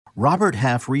Robert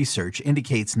Half research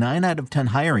indicates 9 out of 10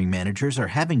 hiring managers are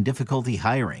having difficulty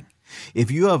hiring.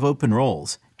 If you have open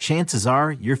roles, chances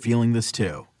are you're feeling this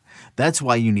too. That's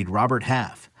why you need Robert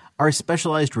Half. Our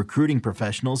specialized recruiting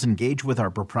professionals engage with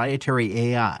our proprietary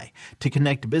AI to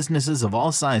connect businesses of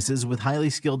all sizes with highly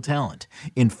skilled talent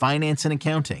in finance and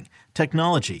accounting,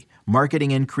 technology,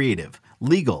 marketing and creative,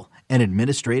 legal, and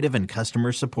administrative and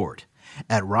customer support.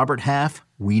 At Robert Half,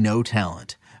 we know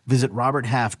talent. Visit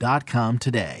roberthalf.com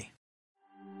today.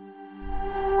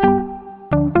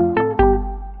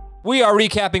 We are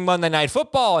recapping Monday Night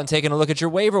Football and taking a look at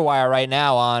your waiver wire right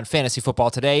now on Fantasy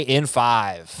Football Today in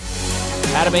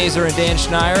 5. Adam Aizer and Dan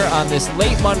Schneier on this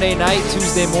late Monday night,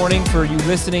 Tuesday morning for you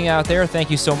listening out there. Thank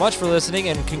you so much for listening,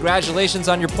 and congratulations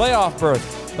on your playoff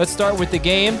berth. Let's start with the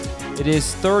game. It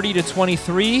is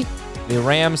 30-23, the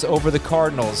Rams over the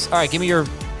Cardinals. All right, give me your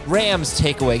Rams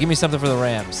takeaway. Give me something for the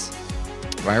Rams.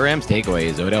 My Rams takeaway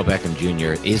is Odell Beckham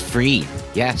Jr. is free.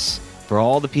 Yes, for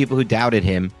all the people who doubted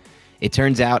him, it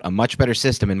turns out a much better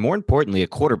system, and more importantly, a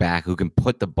quarterback who can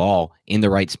put the ball in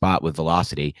the right spot with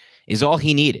velocity is all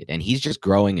he needed. And he's just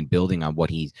growing and building on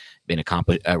what he's been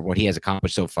accomplished, what he has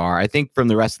accomplished so far. I think from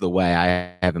the rest of the way,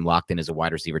 I have him locked in as a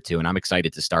wide receiver too, and I'm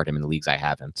excited to start him in the leagues I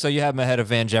have him. So you have him ahead of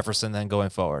Van Jefferson then going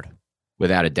forward?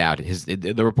 Without a doubt.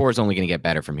 The rapport is only going to get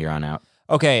better from here on out.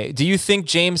 Okay, do you think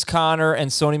James Conner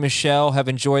and Sony Michel have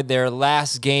enjoyed their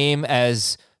last game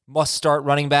as must-start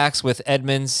running backs with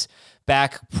Edmonds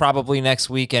back probably next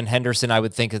week, and Henderson, I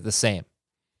would think, is the same?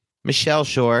 Michelle,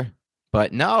 sure.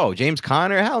 But no, James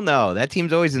Conner, hell no. That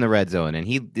team's always in the red zone, and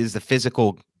he is the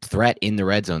physical threat in the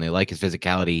red zone. They like his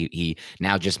physicality. He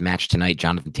now just matched tonight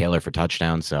Jonathan Taylor for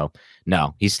touchdown. So,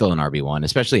 no, he's still an RB1,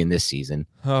 especially in this season.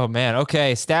 Oh, man.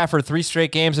 Okay, Stafford, 3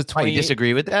 straight games of 20. You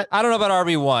disagree with that? I don't know about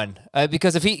RB1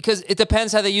 because it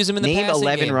depends how they use him in the Name passing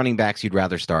 11 game. Running backs you'd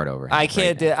rather start over him. I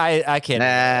can't. Right I can't.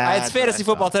 Nah, it's Fantasy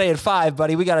Football Today at 5,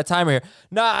 buddy. We got a timer here.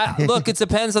 No, look, it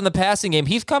depends on the passing game.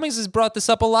 Heath Cummings has brought this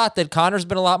up a lot, that Connor's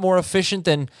been a lot more efficient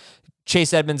than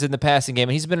Chase Edmonds in the passing game,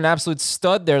 and he's been an absolute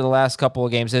stud there the last couple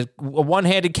of games. A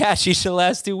one-handed catch each of the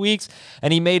last 2 weeks,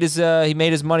 and he made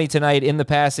his money tonight in the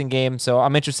passing game. So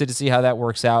I'm interested to see how that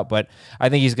works out, but I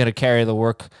think he's going to carry the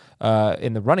work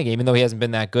in the running game, even though he hasn't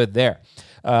been that good there.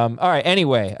 All right,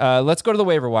 anyway, let's go to the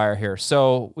waiver wire here.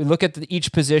 So we look at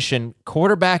each position.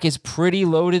 Quarterback is pretty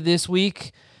loaded this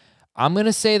week. I'm going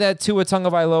to say that Tua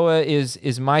Tagovailoa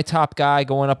is my top guy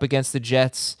going up against the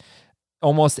Jets.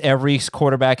 Almost every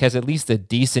quarterback has at least a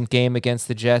decent game against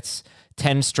the Jets.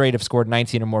 10 straight have scored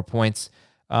 19 or more points.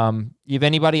 You have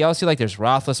anybody else you like? There's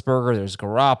Roethlisberger, there's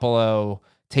Garoppolo,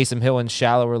 Taysom Hill in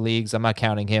shallower leagues. I'm not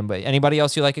counting him, but anybody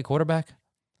else you like at quarterback?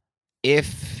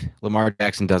 If Lamar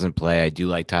Jackson doesn't play, I do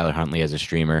like Tyler Huntley as a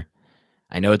streamer.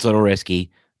 I know it's a little risky,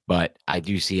 but I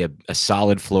do see a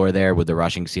solid floor there with the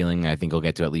rushing ceiling. I think he'll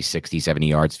get to at least 60, 70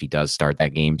 yards if he does start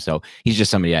that game. So he's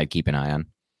just somebody I'd keep an eye on.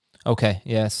 Okay,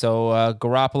 yeah. So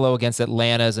Garoppolo against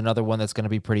Atlanta is another one that's going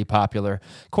to be pretty popular.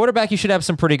 Quarterback, you should have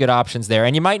some pretty good options there,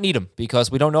 and you might need them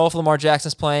because we don't know if Lamar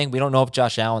Jackson's playing. We don't know if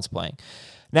Josh Allen's playing.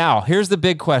 Now, here's the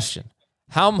big question.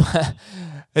 How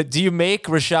do you make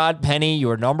Rashad Penny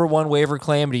your number one waiver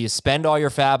claim? Do you spend all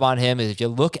your fab on him? If you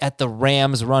look at the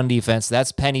Rams' run defense,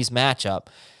 that's Penny's matchup.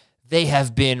 They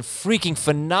have been freaking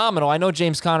phenomenal. I know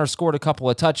James Conner scored a couple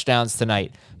of touchdowns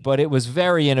tonight, but it was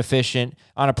very inefficient.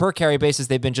 On a per-carry basis,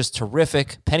 they've been just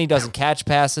terrific. Penny doesn't catch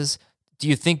passes. Do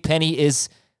you think Penny is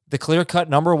the clear-cut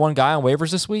number one guy on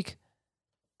waivers this week?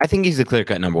 I think he's the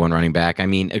clear-cut number one running back. I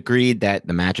mean, agreed that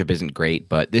the matchup isn't great,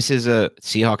 but this is a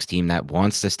Seahawks team that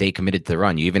wants to stay committed to the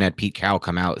run. You even had Pete Carroll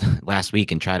come out last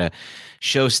week and try to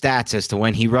show stats as to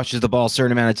when he rushes the ball a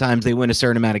certain amount of times, they win a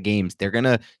certain amount of games. They're going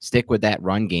to stick with that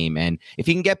run game. And if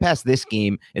you can get past this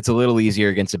game, it's a little easier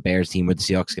against a Bears team where the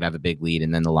Seahawks could have a big lead,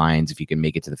 and then the Lions if you can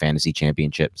make it to the fantasy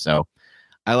championship. So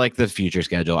I like the future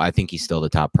schedule. I think he's still the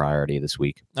top priority this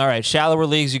week. All right, shallower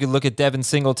leagues, you could look at Devin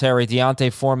Singletary,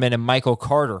 Deontay Foreman, and Michael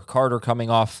Carter. Carter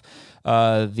coming off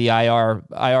the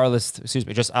IR list,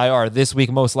 just IR this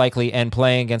week most likely, and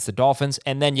playing against the Dolphins.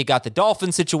 And then you got the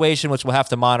Dolphins situation, which we'll have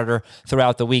to monitor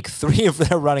throughout the week. 3 of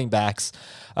their running backs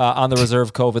on the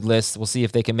reserve COVID list. We'll see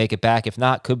if they can make it back. If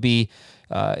not,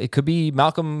 it could be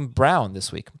Malcolm Brown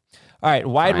this week. All right,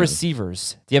 wide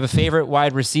receivers. Do you have a favorite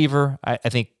wide receiver? I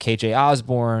think KJ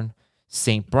Osborne,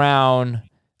 St. Brown,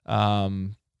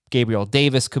 Gabriel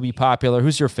Davis could be popular.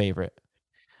 Who's your favorite?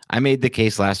 I made the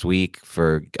case last week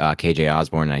for KJ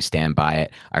Osborne, and I stand by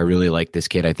it. I really like this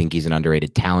kid. I think he's an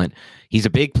underrated talent. He's a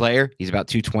big player. He's about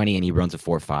 220, and he runs a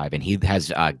 4.5, and he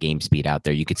has game speed out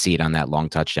there. You could see it on that long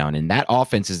touchdown. And that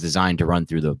offense is designed to run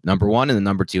through the number 1 and the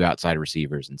number 2 outside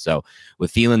receivers. And so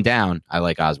with Thielen down, I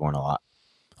like Osborne a lot.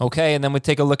 Okay, and then we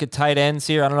take a look at tight ends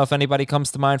here. I don't know if anybody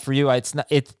comes to mind for you. It's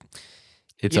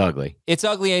ugly. It's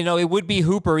ugly. I know it would be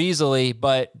Hooper easily,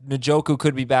 but Njoku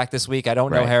could be back this week. I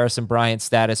don't know Harrison Bryant's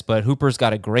status, but Hooper's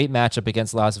got a great matchup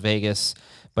against Las Vegas,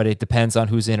 but it depends on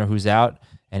who's in or who's out.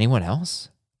 Anyone else?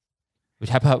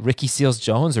 How about Ricky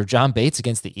Seals-Jones or John Bates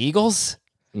against the Eagles?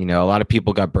 A lot of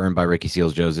people got burned by Ricky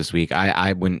Seals-Jones this week.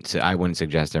 I wouldn't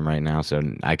suggest him right now, so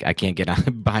I can't get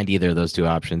behind either of those two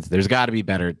options. There's got to be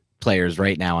better players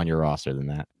right now on your roster than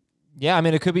that. Yeah, I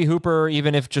mean, it could be Hooper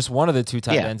even if just one of the two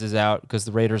tight ends is out, because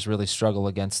the Raiders really struggle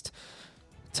against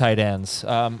tight ends.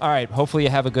 All right, hopefully you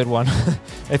have a good one.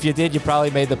 If you did, you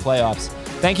probably made the playoffs.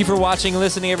 Thank you for watching and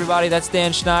listening, everybody. That's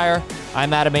Dan Schneier.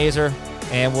 I'm Adam Azer,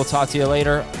 and we'll talk to you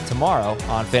later tomorrow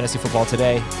on Fantasy Football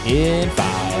Today in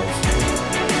 5.